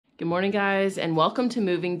Good morning, guys, and welcome to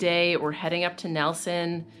moving day. We're heading up to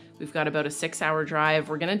Nelson. We've got about a 6-hour drive.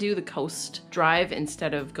 We're gonna do the coast drive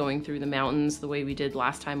instead of going through the mountains the way we did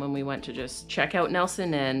last time when we went to just check out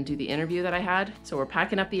Nelson and do the interview that I had. So we're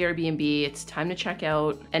packing up the Airbnb. It's time to check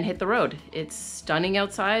out and hit the road. It's stunning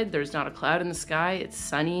outside. There's not a cloud in the sky. It's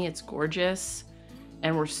sunny, it's gorgeous.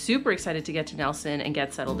 And we're super excited to get to Nelson and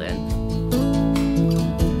get settled in.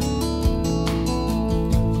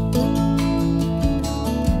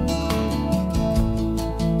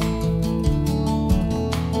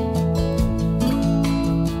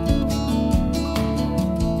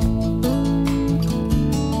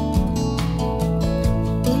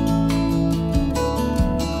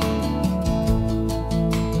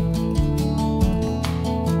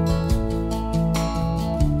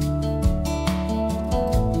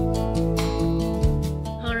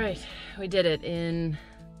 We did it in,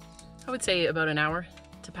 I would say, about an hour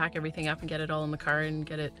to pack everything up and get it all in the car and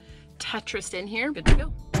get it Tetrised in here. Good to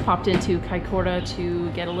go. Popped into Kaikoura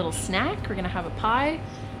to get a little snack. We're gonna have a pie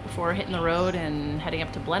before hitting the road and heading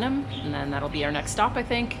up to Blenheim, and then that'll be our next stop, I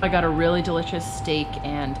think. I got a really delicious steak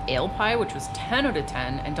and ale pie, which was 10 out of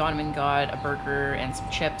 10, and Donovan got a burger and some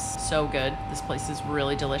chips. So good. This place is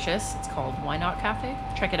really delicious. It's called Why Not Cafe.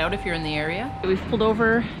 Check it out if you're in the area. We've pulled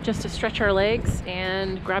over just to stretch our legs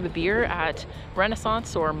and grab a beer at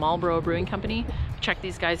Renaissance or Marlborough Brewing Company. We checked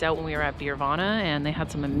these guys out when we were at Beervana, and they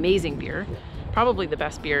had some amazing beer. Probably the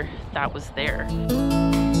best beer that was there.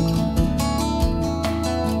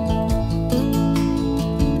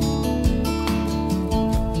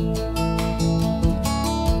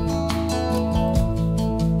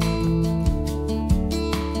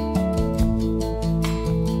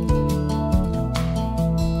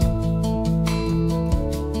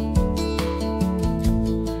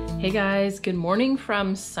 Hey guys, good morning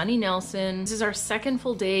from sunny Nelson. This is our second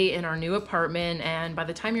full day in our new apartment, and by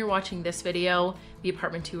the time you're watching this video, the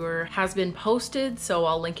apartment tour has been posted, so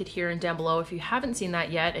I'll link it here and down below if you haven't seen that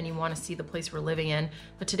yet and you want to see the place we're living in.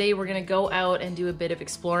 But today we're gonna go out and do a bit of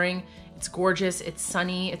exploring. It's gorgeous, it's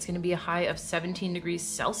sunny, it's gonna be a high of 17 degrees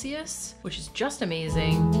Celsius, which is just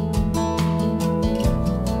amazing.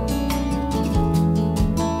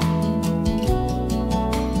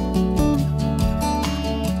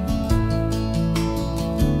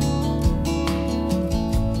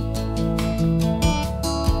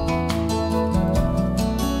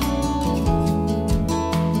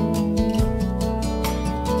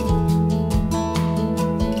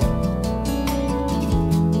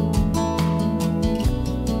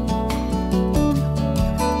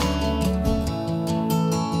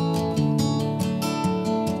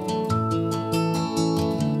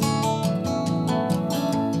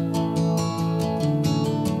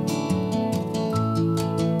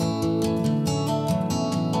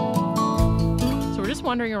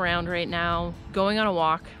 Wandering around right now, going on a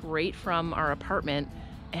walk right from our apartment,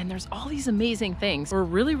 and there's all these amazing things. We're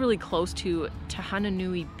really close to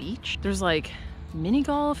Tahananui Beach. There's like mini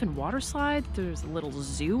golf and water slide. There's a little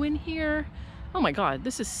zoo in here. Oh my god,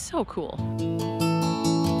 this is so cool.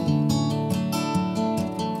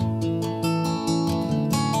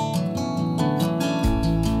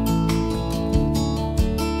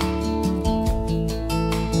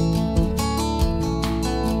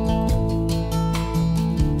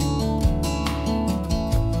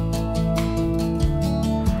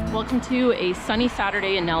 Welcome to a sunny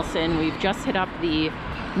Saturday in Nelson. We've just hit up the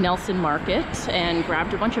Nelson market and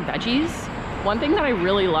grabbed a bunch of veggies. One thing that I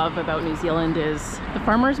really love about New Zealand is the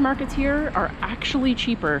farmers markets here are actually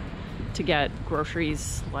cheaper to get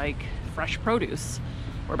groceries like fresh produce.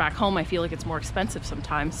 Or back home, I feel like it's more expensive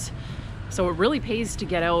sometimes. So it really pays to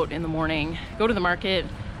get out in the morning, go to the market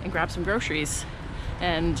and grab some groceries.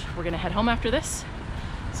 And we're gonna head home after this.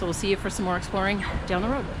 So we'll see you for some more exploring down the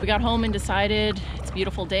road. We got home and decided it's a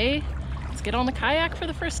beautiful day. Let's get on the kayak for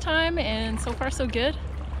the first time, and so far so good.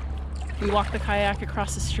 We walked the kayak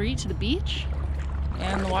across the street to the beach,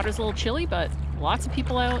 and the water's a little chilly, but lots of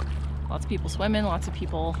people out, lots of people swimming, lots of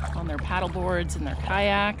people on their paddle boards and their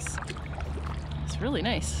kayaks. It's really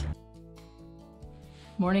nice.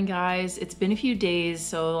 Morning, guys. It's been a few days,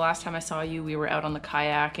 so the last time I saw you, we were out on the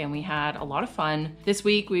kayak and we had a lot of fun. This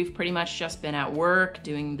week, we've pretty much just been at work,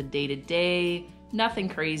 doing the day-to-day, nothing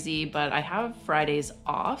crazy, but I have Fridays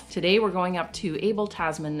off. Today, we're going up to Abel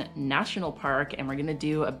Tasman National Park and we're gonna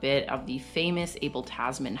do a bit of the famous Abel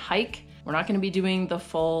Tasman hike. We're not gonna be doing the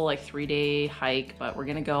full like 3-day hike, but we're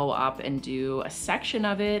gonna go up and do a section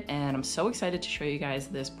of it, and I'm so excited to show you guys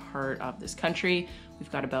this part of this country.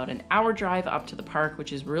 We've got about an hour drive up to the park,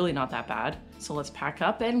 which is really not that bad. So let's pack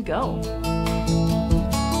up and go.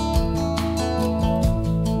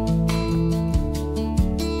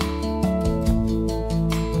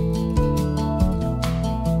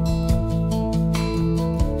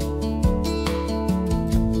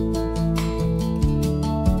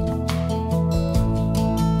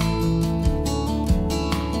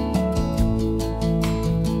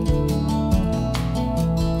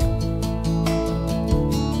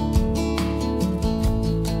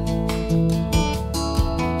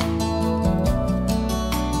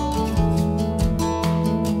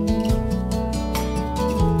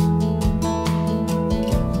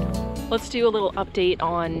 Let's do a little update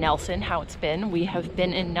on Nelson, how it's been. We have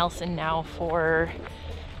been in Nelson now for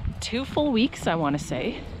 2 full weeks, I want to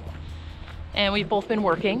say. And we've both been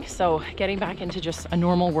working, so getting back into just a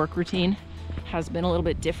normal work routine has been a little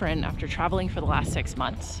bit different after traveling for the last 6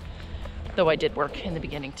 months. Though I did work in the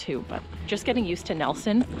beginning too, but just getting used to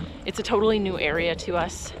Nelson. It's a totally new area to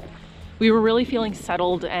us. We were really feeling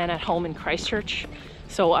settled and at home in Christchurch,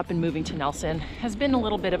 so up and moving to Nelson has been a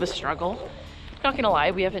little bit of a struggle. Not gonna lie,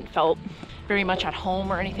 we haven't felt very much at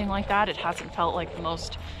home or anything like that. It hasn't felt like the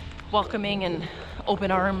most welcoming and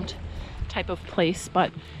open-armed type of place,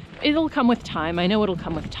 but it'll come with time. I know it'll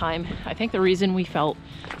come with time. I think the reason we felt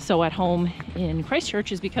so at home in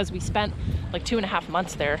Christchurch is because we spent like 2.5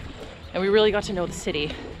 months there and we really got to know the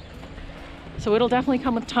city. So it'll definitely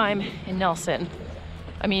come with time in Nelson.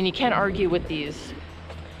 I mean, you can't argue with these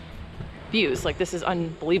views. Like, this is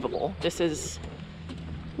unbelievable. This is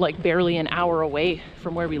like barely an hour away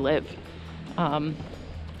from where we live.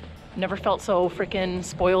 Never felt so freaking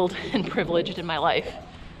spoiled and privileged in my life.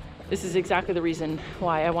 This is exactly the reason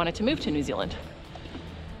why I wanted to move to New Zealand.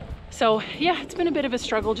 So yeah, it's been a bit of a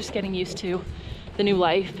struggle just getting used to the new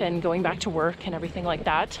life and going back to work and everything like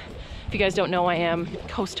that. If you guys don't know, I am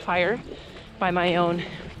Coast Fire by my own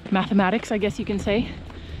mathematics, I guess you can say,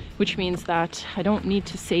 which means that I don't need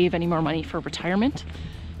to save any more money for retirement.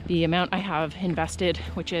 The amount I have invested,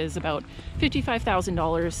 which is about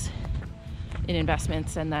 $55,000 in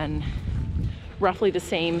investments and then roughly the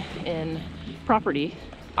same in property,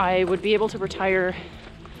 I would be able to retire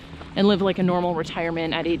and live like a normal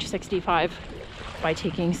retirement at age 65 by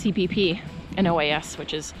taking CPP and OAS,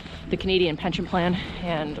 which is the Canadian Pension Plan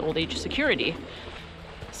and Old Age Security.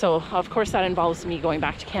 So of course that involves me going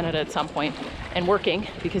back to Canada at some point and working,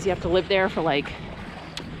 because you have to live there for like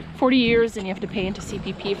 40 years and you have to pay into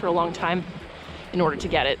CPP for a long time in order to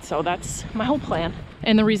get it. So that's my whole plan.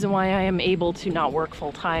 And the reason why I am able to not work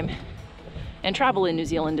full-time and travel in New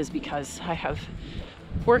Zealand is because I have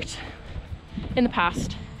worked in the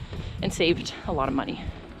past and saved a lot of money.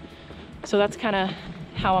 So that's kind of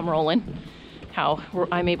how I'm rolling, how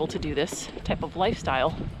I'm able to do this type of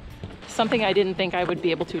lifestyle. Something I didn't think I would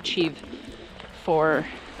be able to achieve for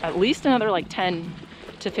at least another like 10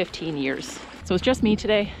 to 15 years. So it's just me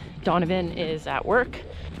today. Donovan is at work.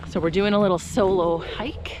 So we're doing a little solo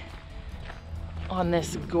hike on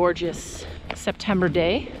this gorgeous September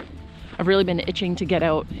day. I've really been itching to get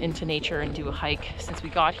out into nature and do a hike since we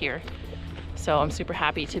got here. So I'm super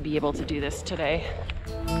happy to be able to do this today.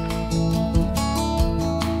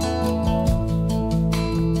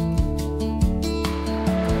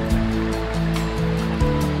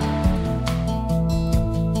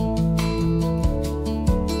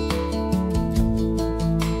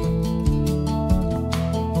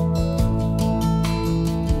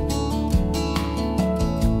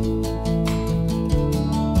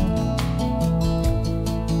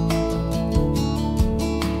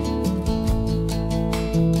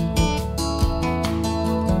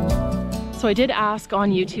 So I did ask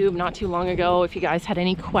on YouTube not too long ago if you guys had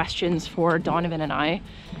any questions for Donovan and I,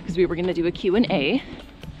 because we were gonna do a Q&A.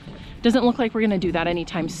 Doesn't look like we're gonna do that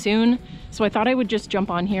anytime soon. So I thought I would just jump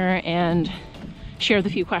on here and share the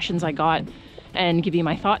few questions I got and give you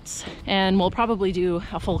my thoughts. And we'll probably do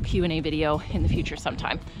a full Q&A video in the future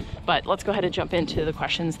sometime. But let's go ahead and jump into the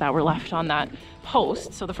questions that were left on that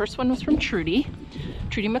post. So the first one was from Trudy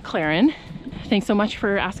McLaren. Thanks so much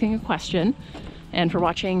for asking a question and for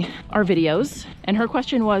watching our videos. And her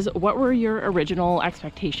question was, what were your original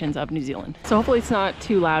expectations of New Zealand? So hopefully it's not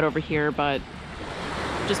too loud over here, but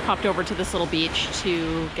just popped over to this little beach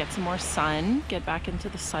to get some more sun, get back into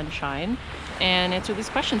the sunshine, and answer these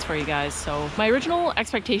questions for you guys. So my original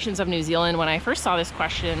expectations of New Zealand, when I first saw this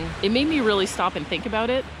question, it made me really stop and think about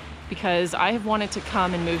it, because I have wanted to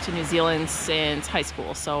come and move to New Zealand since high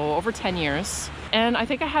school, so over 10 years. And I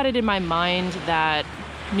think I had it in my mind that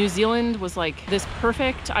New Zealand was like this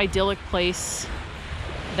perfect, idyllic place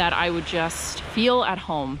that I would just feel at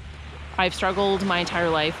home. I've struggled my entire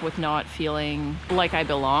life with not feeling like I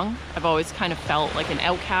belong. I've always kind of felt like an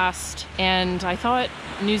outcast, and I thought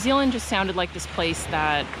New Zealand just sounded like this place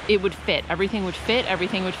that it would fit. Everything would fit,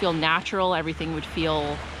 everything would feel natural, everything would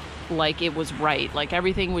feel like it was right. Like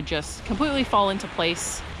everything would just completely fall into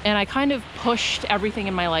place. And I kind of pushed everything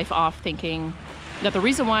in my life off, thinking that the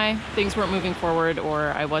reason why things weren't moving forward or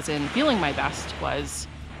I wasn't feeling my best was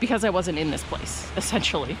because I wasn't in this place,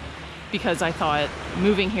 essentially. Because I thought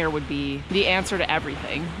moving here would be the answer to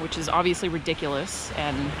everything, which is obviously ridiculous,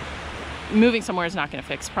 and moving somewhere is not going to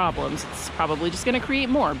fix problems. It's probably just going to create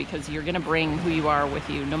more, because you're going to bring who you are with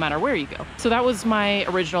you no matter where you go. So that was my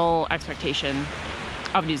original expectation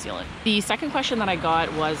of New Zealand. The second question that I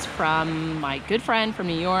got was from my good friend from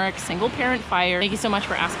New York, single parent fire. Thank you so much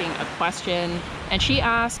for asking a question. And she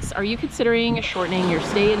asks, are you considering shortening your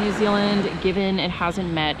stay in New Zealand given it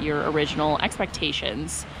hasn't met your original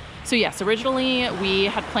expectations? So yes, originally we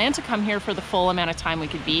had planned to come here for the full amount of time we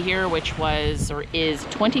could be here, which was or is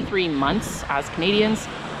 23 months as Canadians.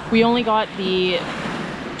 We only got the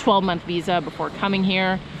 12-month visa before coming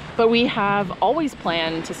here. But we have always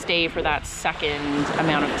planned to stay for that second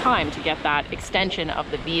amount of time to get that extension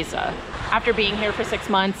of the visa. After being here for 6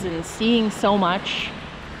 months and seeing so much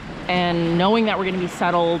and knowing that we're going to be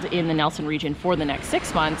settled in the Nelson region for the next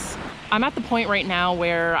 6 months, I'm at the point right now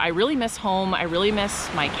where I really miss home. I really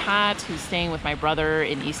miss my cat who's staying with my brother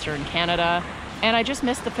in Eastern Canada. And I just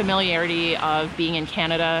miss the familiarity of being in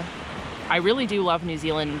Canada. I really do love New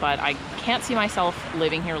Zealand, but I can't see myself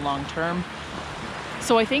living here long term.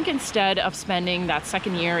 So I think instead of spending that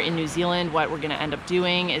second year in New Zealand, what we're going to end up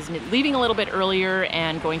doing is leaving a little bit earlier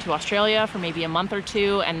and going to Australia for maybe a month or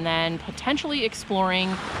two, and then potentially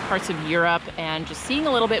exploring parts of Europe and just seeing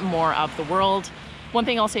a little bit more of the world. One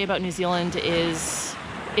thing I'll say about New Zealand is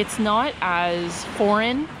it's not as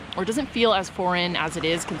foreign, or doesn't feel as foreign as it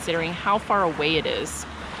is considering how far away it is.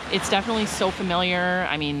 It's definitely so familiar.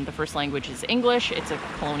 I mean, the first language is English. It's a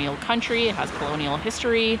colonial country. It has colonial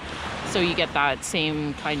history. So you get that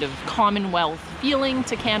same kind of Commonwealth feeling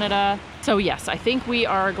to Canada. So yes, I think we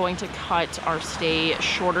are going to cut our stay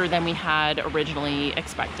shorter than we had originally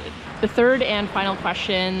expected. The third and final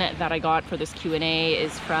question that I got for this Q&A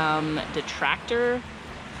is from Detractor.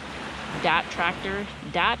 Not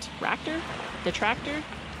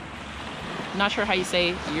sure how you say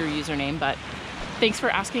your username, but thanks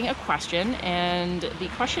for asking a question. And the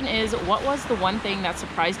question is, what was the one thing that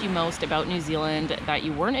surprised you most about New Zealand that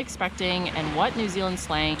you weren't expecting, and what New Zealand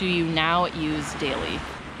slang do you now use daily?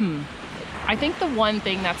 I think the one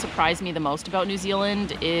thing that surprised me the most about New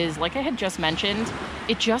Zealand is, like I had just mentioned,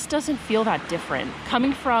 it just doesn't feel that different.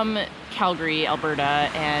 Coming from Calgary,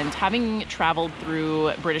 Alberta, and having traveled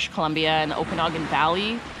through British Columbia and the Okanagan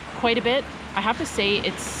Valley quite a bit, I have to say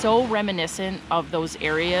it's so reminiscent of those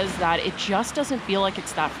areas that it just doesn't feel like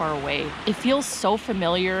it's that far away. It feels so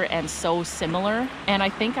familiar and so similar, and I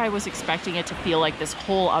think I was expecting it to feel like this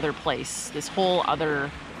whole other place, this whole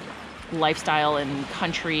other lifestyle and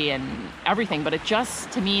country and everything, but it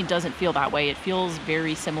just, to me, doesn't feel that way. It feels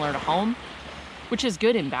very similar to home, which is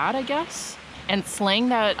good and bad, I guess. And slang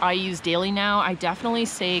that I use daily now, I definitely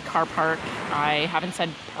say car park. I haven't said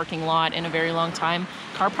parking lot in a very long time.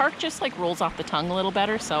 Car park just like rolls off the tongue a little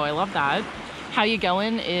better, so I love that. How you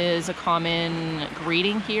going is a common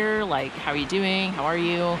greeting here, like how are you doing, how are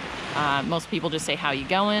you? Most people just say how you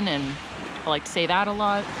going, and I like to say that a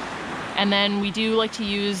lot. And then we do like to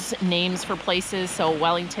use names for places, so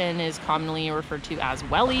Wellington is commonly referred to as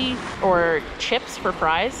Welly, or chips for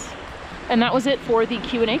fries. And that was it for the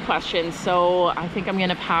Q&A questions. So I think I'm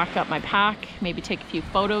gonna pack up my pack, maybe take a few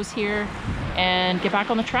photos here, and get back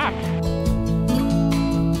on the track.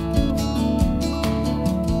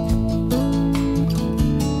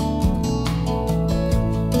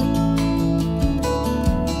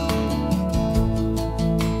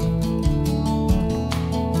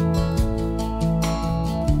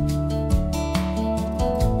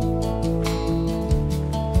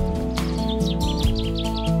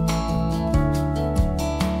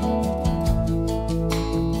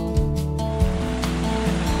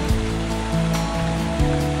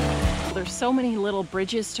 So many little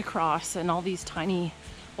bridges to cross and all these tiny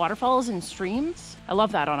waterfalls and streams. I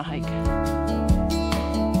love that on a hike.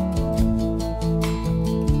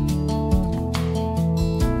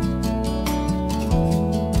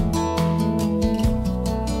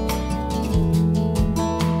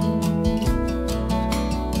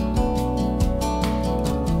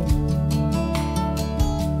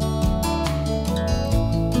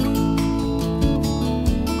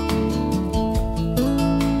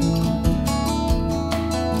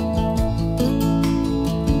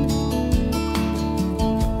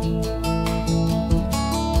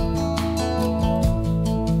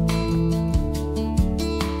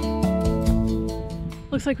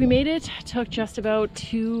 Looks like we made it. Took just about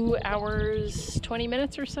 2 hours, 20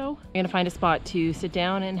 minutes or so. I'm gonna find a spot to sit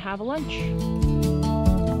down and have a lunch.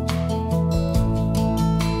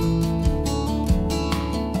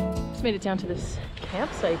 Just made it down to this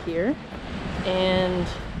campsite here, and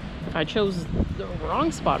I chose the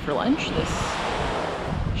wrong spot for lunch. This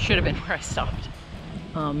should have been where I stopped.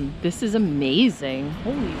 This is amazing.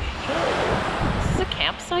 Holy shit. This is a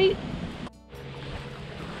campsite?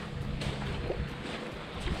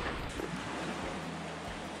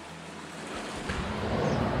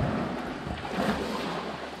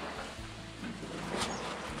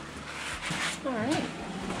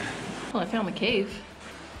 Well, I found the cave.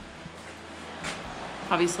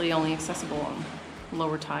 Obviously only accessible on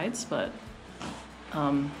lower tides, but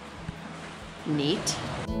neat.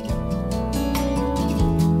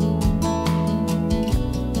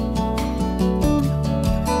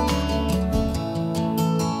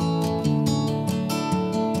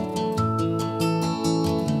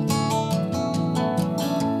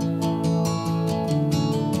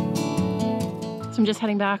 I'm just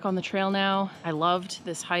heading back on the trail now. I loved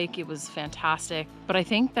this hike, it was fantastic, but I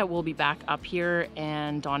think that we'll be back up here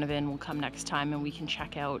and Donovan will come next time and we can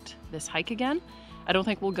check out this hike again. I don't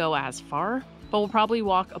think we'll go as far, but we'll probably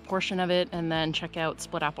walk a portion of it and then check out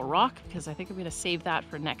Split Apple Rock because I think I'm gonna save that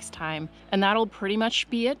for next time. And that'll pretty much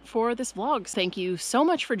be it for this vlog. Thank you so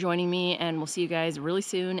much for joining me and we'll see you guys really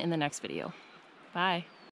soon in the next video. Bye.